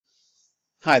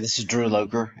Hi, this is Drew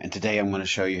Loker, and today I'm going to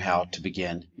show you how to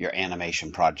begin your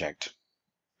animation project.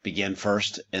 Begin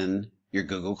first in your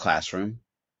Google Classroom.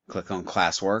 Click on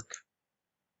Classwork.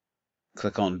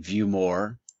 Click on View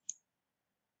More,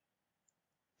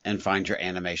 and find your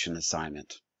animation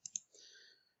assignment.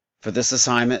 For this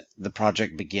assignment, the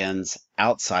project begins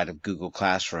outside of Google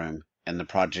Classroom, and the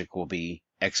project will be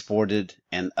exported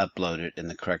and uploaded in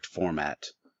the correct format.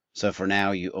 So for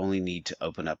now, you only need to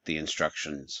open up the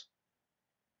instructions.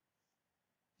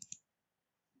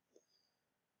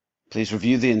 Please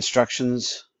review the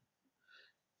instructions,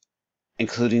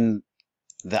 including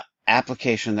the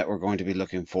application that we're going to be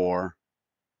looking for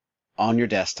on your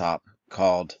desktop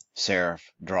called Serif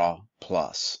Draw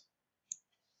Plus.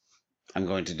 I'm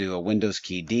going to do a Windows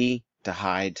key D to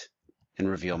hide and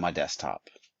reveal my desktop.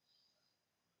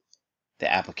 The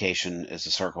application is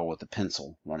a circle with a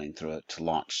pencil running through it to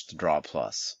launch the Draw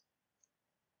Plus.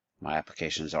 My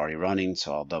application is already running,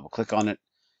 so I'll double click on it,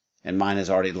 and mine is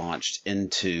already launched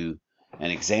into an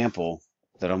example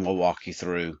that I'm going to walk you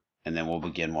through, and then we'll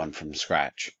begin one from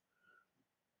scratch.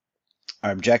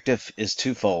 Our objective is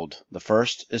twofold. The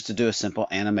first is to do a simple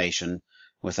animation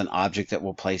with an object that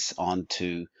we'll place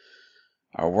onto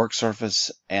our work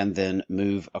surface and then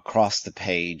move across the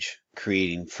page,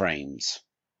 creating frames.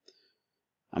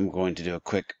 I'm going to do a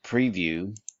quick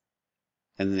preview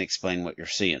and then explain what you're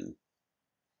seeing.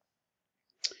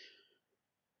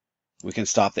 We can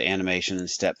stop the animation and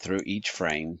step through each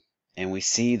frame, and we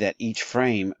see that each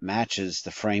frame matches the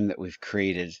frame that we've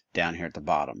created down here at the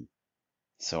bottom.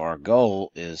 So our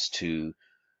goal is to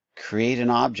create an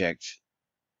object,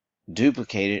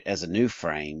 duplicate it as a new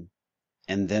frame,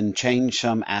 and then change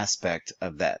some aspect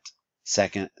of that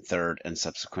second, third, and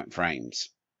subsequent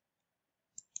frames.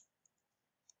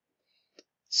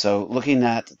 So looking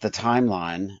at the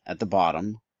timeline at the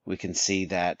bottom, we can see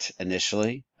that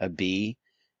initially a bee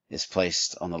is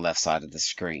placed on the left side of the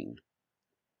screen.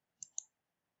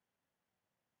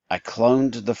 I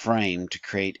cloned the frame to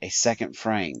create a second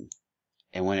frame,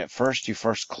 and when you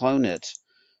first clone it,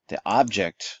 the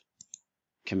object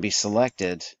can be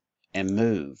selected and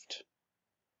moved.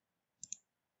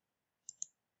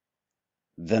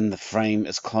 Then the frame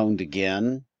is cloned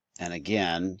again and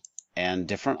again, and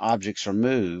different objects are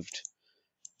moved.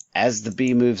 As the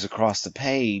bee moves across the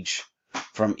page,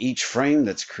 from each frame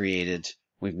that's created,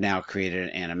 we've now created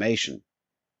an animation.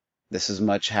 This is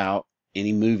much how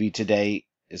any movie today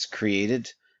is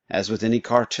created, as with any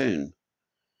cartoon.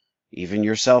 Even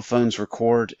your cell phones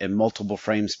record in multiple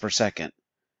frames per second.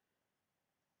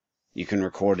 You can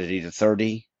record at either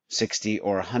 30, 60,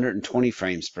 or 120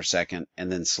 frames per second,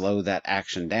 and then slow that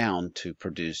action down to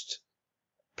produce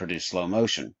slow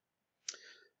motion.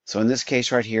 So in this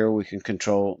case right here, we can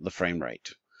control the frame rate.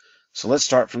 So let's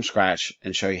start from scratch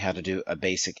and show you how to do a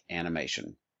basic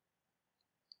animation.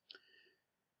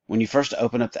 When you first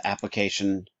open up the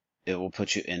application, it will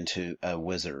put you into a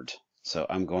wizard. So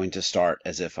I'm going to start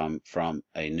as if I'm from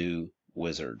a new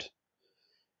wizard.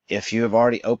 If you have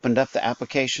already opened up the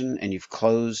application and you've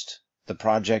closed the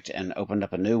project and opened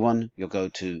up a new one, you'll go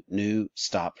to New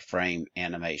Stop Frame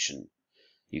Animation.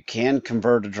 You can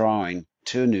convert a drawing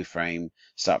to a new frame,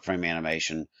 stop frame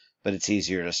animation, but it's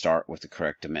easier to start with the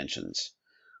correct dimensions.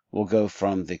 We'll go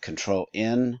from the Control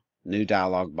N, New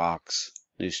Dialog Box,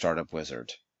 New Startup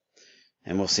Wizard.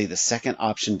 And we'll see the second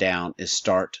option down is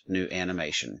Start New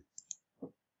Animation.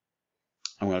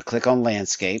 I'm going to click on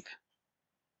Landscape,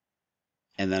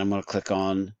 and then I'm going to click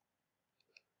on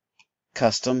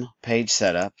Custom Page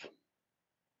Setup.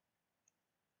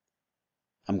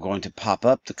 I'm going to pop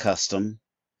up the custom,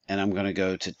 and I'm going to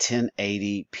go to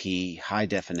 1080p High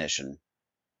Definition,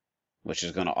 which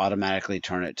is going to automatically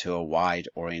turn it to a wide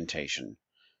orientation.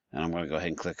 And I'm going to go ahead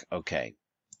and click OK.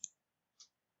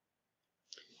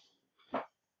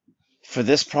 For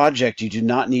this project, you do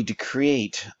not need to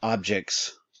create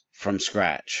objects from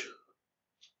scratch.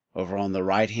 Over on the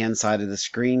right-hand side of the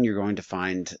screen, you're going to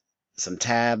find some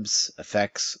tabs,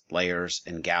 Effects, Layers,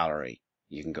 and Gallery.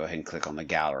 You can go ahead and click on the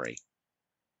Gallery,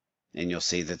 and you'll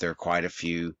see that there are quite a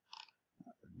few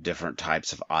different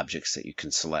types of objects that you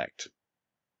can select.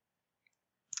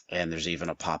 And there's even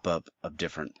a pop-up of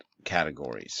different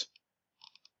categories.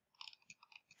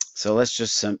 So let's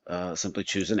just simply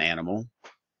choose an animal.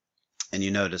 And you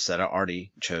notice that I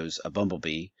already chose a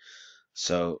bumblebee.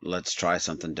 So let's try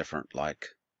something different, like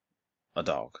a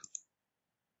dog.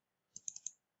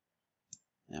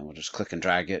 And we'll just click and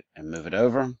drag it and move it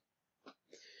over.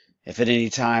 If at any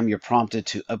time you're prompted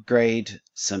to upgrade,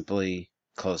 simply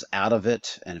close out of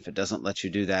it. And if it doesn't let you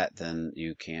do that, then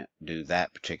you can't do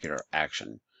that particular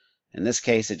action. In this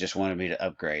case, it just wanted me to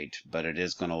upgrade, but it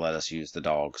is going to let us use the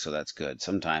dog, so that's good.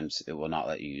 Sometimes it will not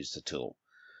let you use the tool.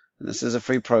 And this is a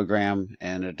free program,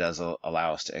 and it does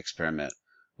allow us to experiment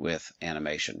with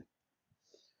animation.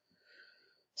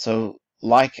 So,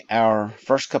 like our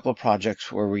first couple of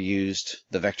projects where we used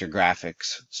the vector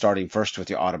graphics, starting first with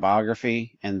your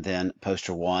autobiography and then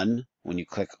poster 1, when you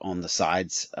click on the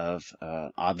sides of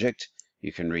an object,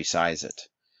 you can resize it.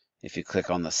 If you click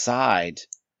on the side,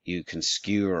 you can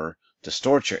skew or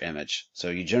distort your image, so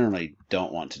you generally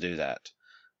don't want to do that.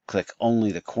 Click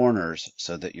only the corners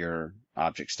so that your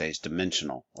object stays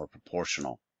dimensional or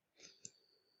proportional.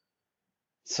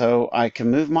 So I can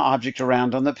move my object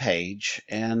around on the page,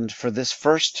 and for this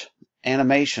first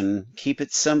animation, keep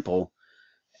it simple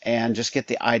and just get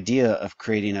the idea of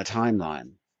creating a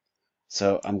timeline.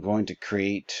 So I'm going to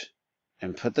create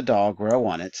and put the dog where I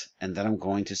want it, and then I'm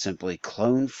going to simply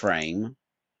clone frame.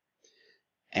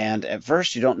 And at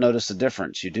first you don't notice the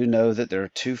difference. You do know that there are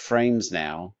 2 frames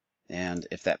now, and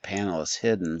if that panel is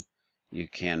hidden, you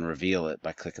can reveal it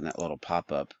by clicking that little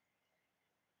pop-up.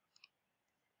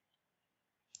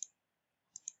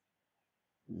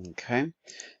 Okay,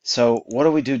 so what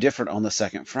do we do different on the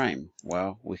second frame?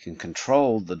 Well, we can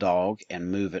control the dog and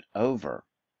move it over.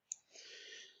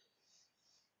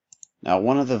 Now,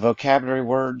 one of the vocabulary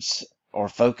words or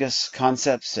focus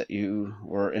concepts that you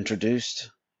were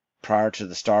introduced prior to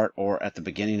the start or at the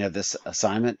beginning of this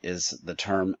assignment is the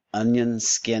term onion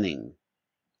skinning.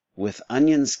 With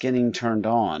onion skinning turned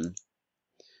on,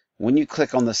 when you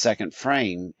click on the second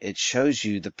frame, it shows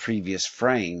you the previous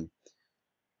frame,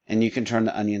 and you can turn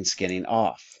the onion skinning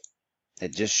off.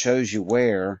 It just shows you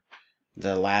where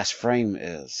the last frame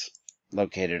is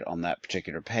located on that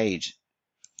particular page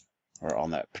or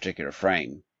on that particular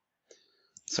frame.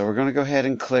 So we're going to go ahead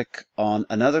and click on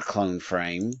another clone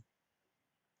frame,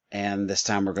 and this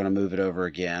time we're going to move it over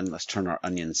again. Let's turn our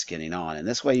onion skinning on, and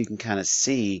this way you can kind of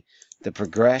see the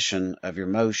progression of your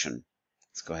motion.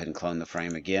 Let's go ahead and clone the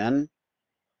frame again,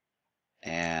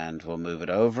 and we'll move it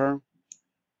over.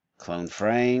 Clone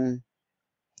frame,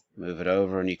 move it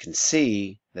over, and you can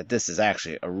see that this is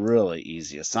actually a really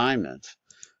easy assignment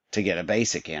to get a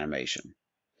basic animation.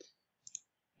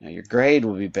 Now your grade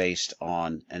will be based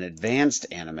on an advanced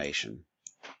animation.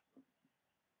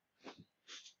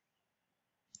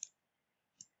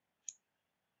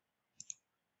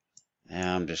 And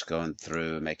I'm just going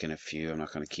through making a few. I'm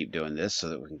not going to keep doing this so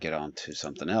that we can get on to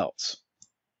something else.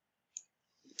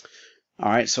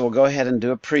 Alright, so we'll go ahead and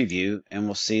do a preview, and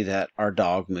we'll see that our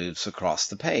dog moves across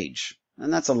the page.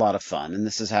 And that's a lot of fun, and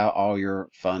this is how all your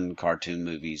fun cartoon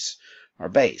movies are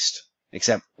based.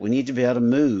 Except we need to be able to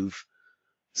move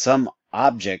some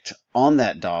object on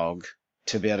that dog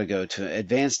to be able to go to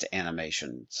advanced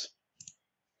animations.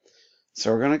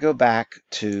 So we're going to go back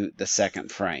to the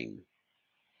second frame.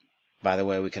 By the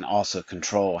way, we can also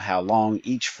control how long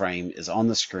each frame is on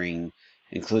the screen,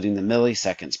 including the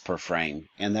milliseconds per frame,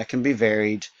 and that can be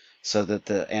varied so that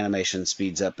the animation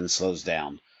speeds up and slows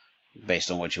down based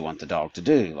on what you want the dog to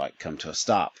do, like come to a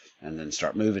stop and then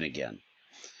start moving again.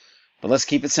 But let's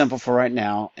keep it simple for right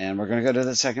now, and we're going to go to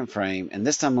the second frame, and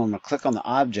this time I'm going to click on the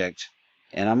object,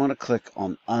 and I'm going to click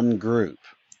on Ungroup.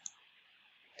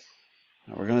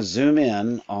 Now we're going to zoom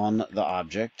in on the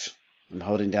object. I'm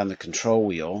holding down the control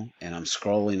wheel, and I'm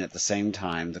scrolling at the same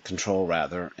time, the control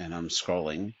rather, and I'm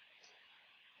scrolling.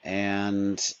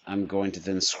 And I'm going to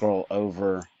then scroll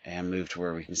over and move to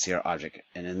where we can see our object.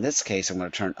 And in this case, I'm going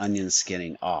to turn onion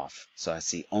skinning off, so I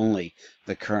see only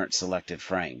the current selected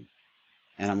frame.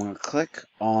 And I'm going to click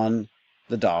on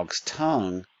the dog's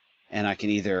tongue, and I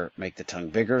can either make the tongue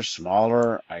bigger,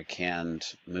 smaller, I can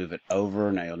move it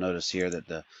over. Now you'll notice here that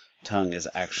the tongue is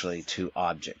actually 2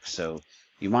 objects. So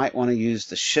you might want to use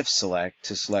the shift select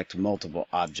to select multiple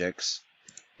objects.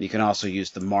 You can also use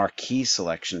the marquee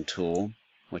selection tool,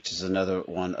 which is another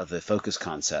one of the focus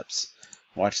concepts.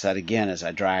 Watch that again as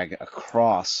I drag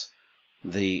across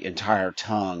the entire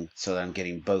tongue so that I'm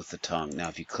getting both the tongue. Now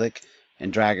if you click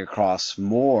and drag across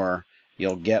more,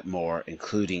 you'll get more,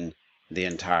 including the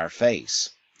entire face.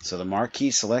 So the marquee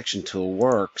selection tool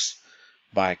works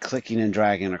by clicking and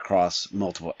dragging across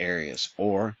multiple areas,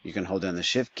 or you can hold down the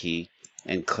shift key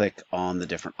and click on the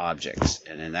different objects,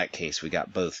 and in that case we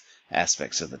got both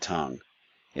aspects of the tongue.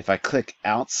 If I click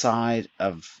outside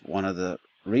of one of the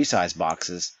resize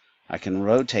boxes, I can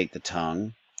rotate the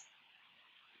tongue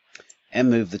and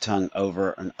move the tongue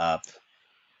over and up.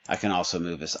 I can also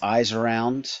move his eyes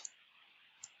around.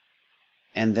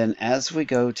 And then as we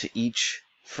go to each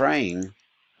frame,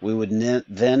 we would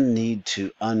then need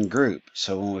to ungroup.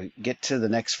 So when we get to the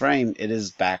next frame, it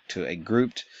is back to a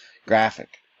grouped graphic.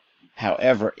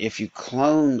 However, if you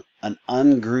clone an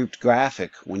ungrouped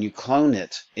graphic, when you clone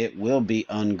it, it will be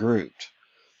ungrouped.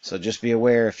 So just be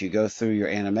aware, if you go through your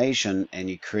animation and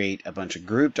you create a bunch of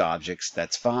grouped objects,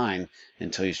 that's fine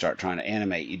until you start trying to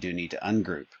animate. You do need to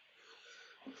ungroup.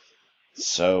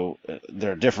 So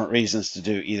there are different reasons to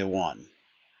do either one.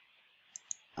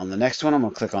 On the next one, I'm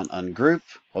going to click on Ungroup,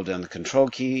 hold down the Control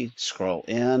key, scroll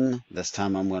in. This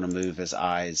time I'm going to move his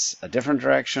eyes a different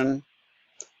direction,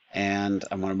 and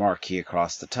I'm going to marquee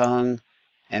across the tongue,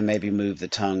 and maybe move the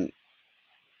tongue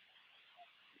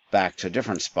back to a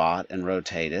different spot and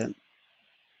rotate it.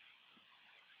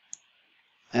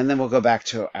 And then we'll go back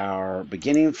to our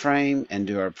beginning frame and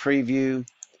do our preview.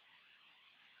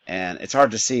 And it's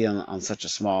hard to see on such a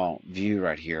small view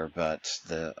right here, but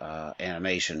the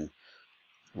animation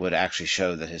would actually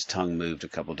show that his tongue moved a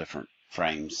couple different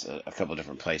frames, a couple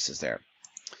different places there.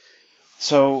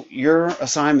 So your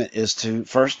assignment is to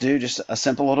first do just a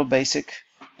simple little basic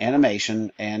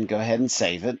animation and go ahead and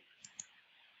save it.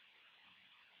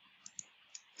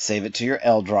 Save it to your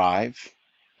L drive.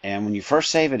 And when you first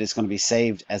save it, it's going to be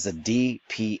saved as a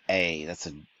DPA. That's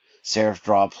a Serif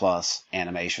Draw Plus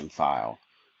animation file.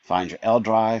 Find your L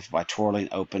drive by twirling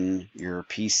open your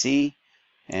PC,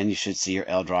 and you should see your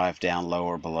L drive down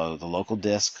lower below the local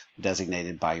disk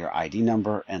designated by your ID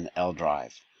number and the L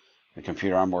drive. The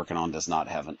computer I'm working on does not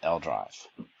have an L drive.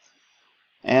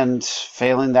 And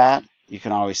failing that, you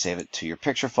can always save it to your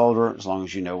picture folder as long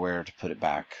as you know where to put it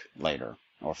back later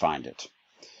or find it.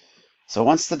 So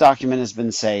once the document has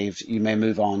been saved, you may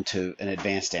move on to an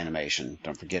advanced animation.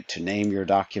 Don't forget to name your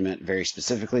document very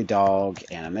specifically, dog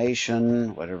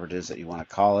animation, whatever it is that you want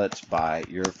to call it, by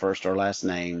your first or last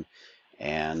name,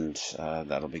 and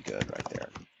that'll be good right there.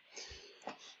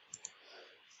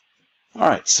 All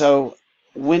right, so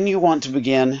when you want to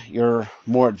begin your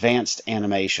more advanced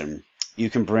animation, you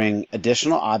can bring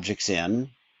additional objects in.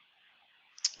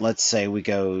 Let's say we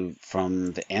go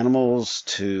from the animals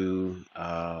to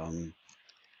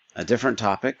a different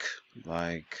topic,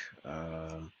 like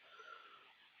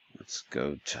let's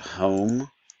go to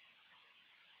home.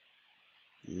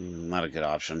 Not a good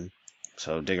option.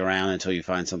 So dig around until you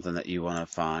find something that you want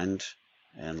to find,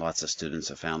 and lots of students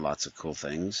have found lots of cool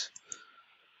things.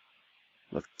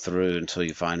 Look through until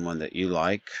you find one that you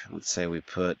like. Let's say we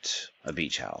put a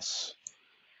beach house,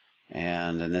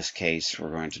 and in this case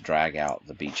we're going to drag out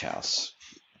the beach house.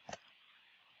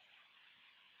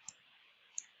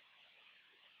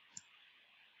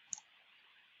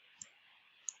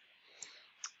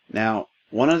 Now,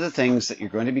 one of the things that you're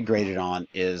going to be graded on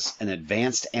is an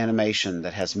advanced animation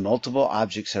that has multiple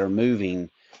objects that are moving,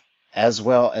 as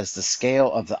well as the scale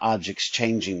of the objects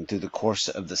changing through the course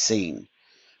of the scene.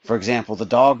 For example, the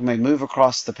dog may move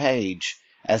across the page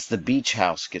as the beach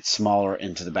house gets smaller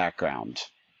into the background.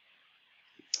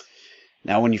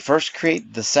 Now, when you first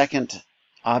create the second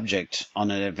object on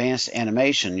an advanced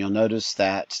animation, you'll notice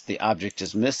that the object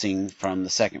is missing from the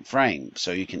second frame.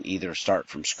 So you can either start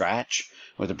from scratch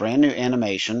with a brand new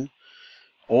animation,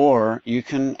 or you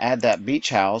can add that beach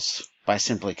house by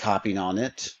simply copying on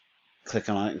it,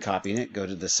 clicking on it and copying it, go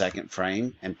to the second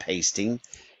frame and pasting.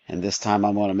 And this time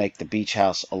I'm going to make the beach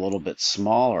house a little bit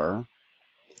smaller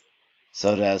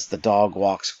so that as the dog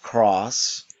walks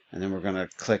across, and then we're going to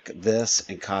click this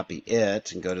and copy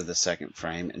it and go to the second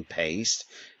frame and paste.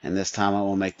 And this time I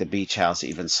will make the beach house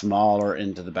even smaller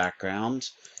into the background.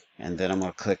 And then I'm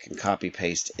going to click and copy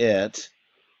paste it.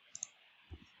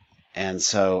 And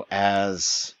so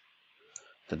as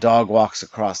the dog walks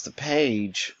across the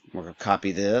page, we're going to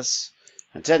copy this.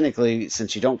 And technically,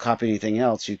 since you don't copy anything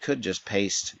else, you could just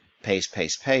paste, paste,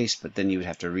 paste, paste, but then you would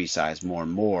have to resize more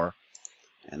and more.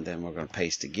 And then we're going to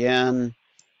paste again.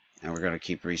 And we're going to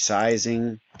keep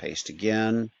resizing, paste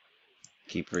again,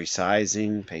 keep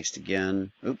resizing, paste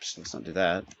again. Oops, let's not do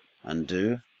that.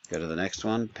 Undo, go to the next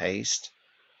one, paste.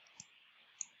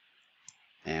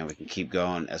 And we can keep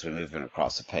going as we move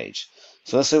across the page.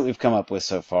 So let's see what we've come up with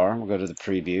so far. We'll go to the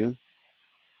preview.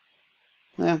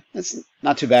 Yeah, it's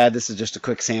not too bad. This is just a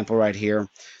quick sample right here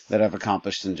that I've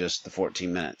accomplished in just the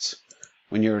 14 minutes.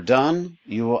 When you're done,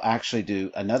 you will actually do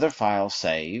another file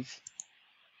save.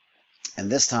 And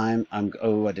this time, I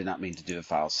did not mean to do a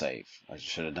file save. I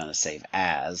should have done a save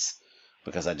as,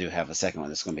 because I do have a second one.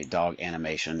 This is going to be dog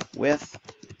animation with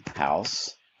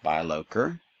house by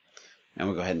Loker. And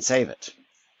we'll go ahead and save it.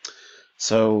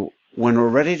 So when we're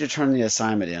ready to turn the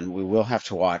assignment in, we will have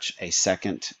to watch a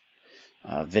second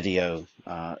video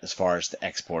as far as the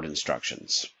export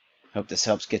instructions. Hope this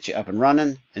helps get you up and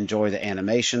running. Enjoy the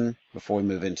animation before we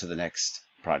move into the next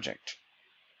project.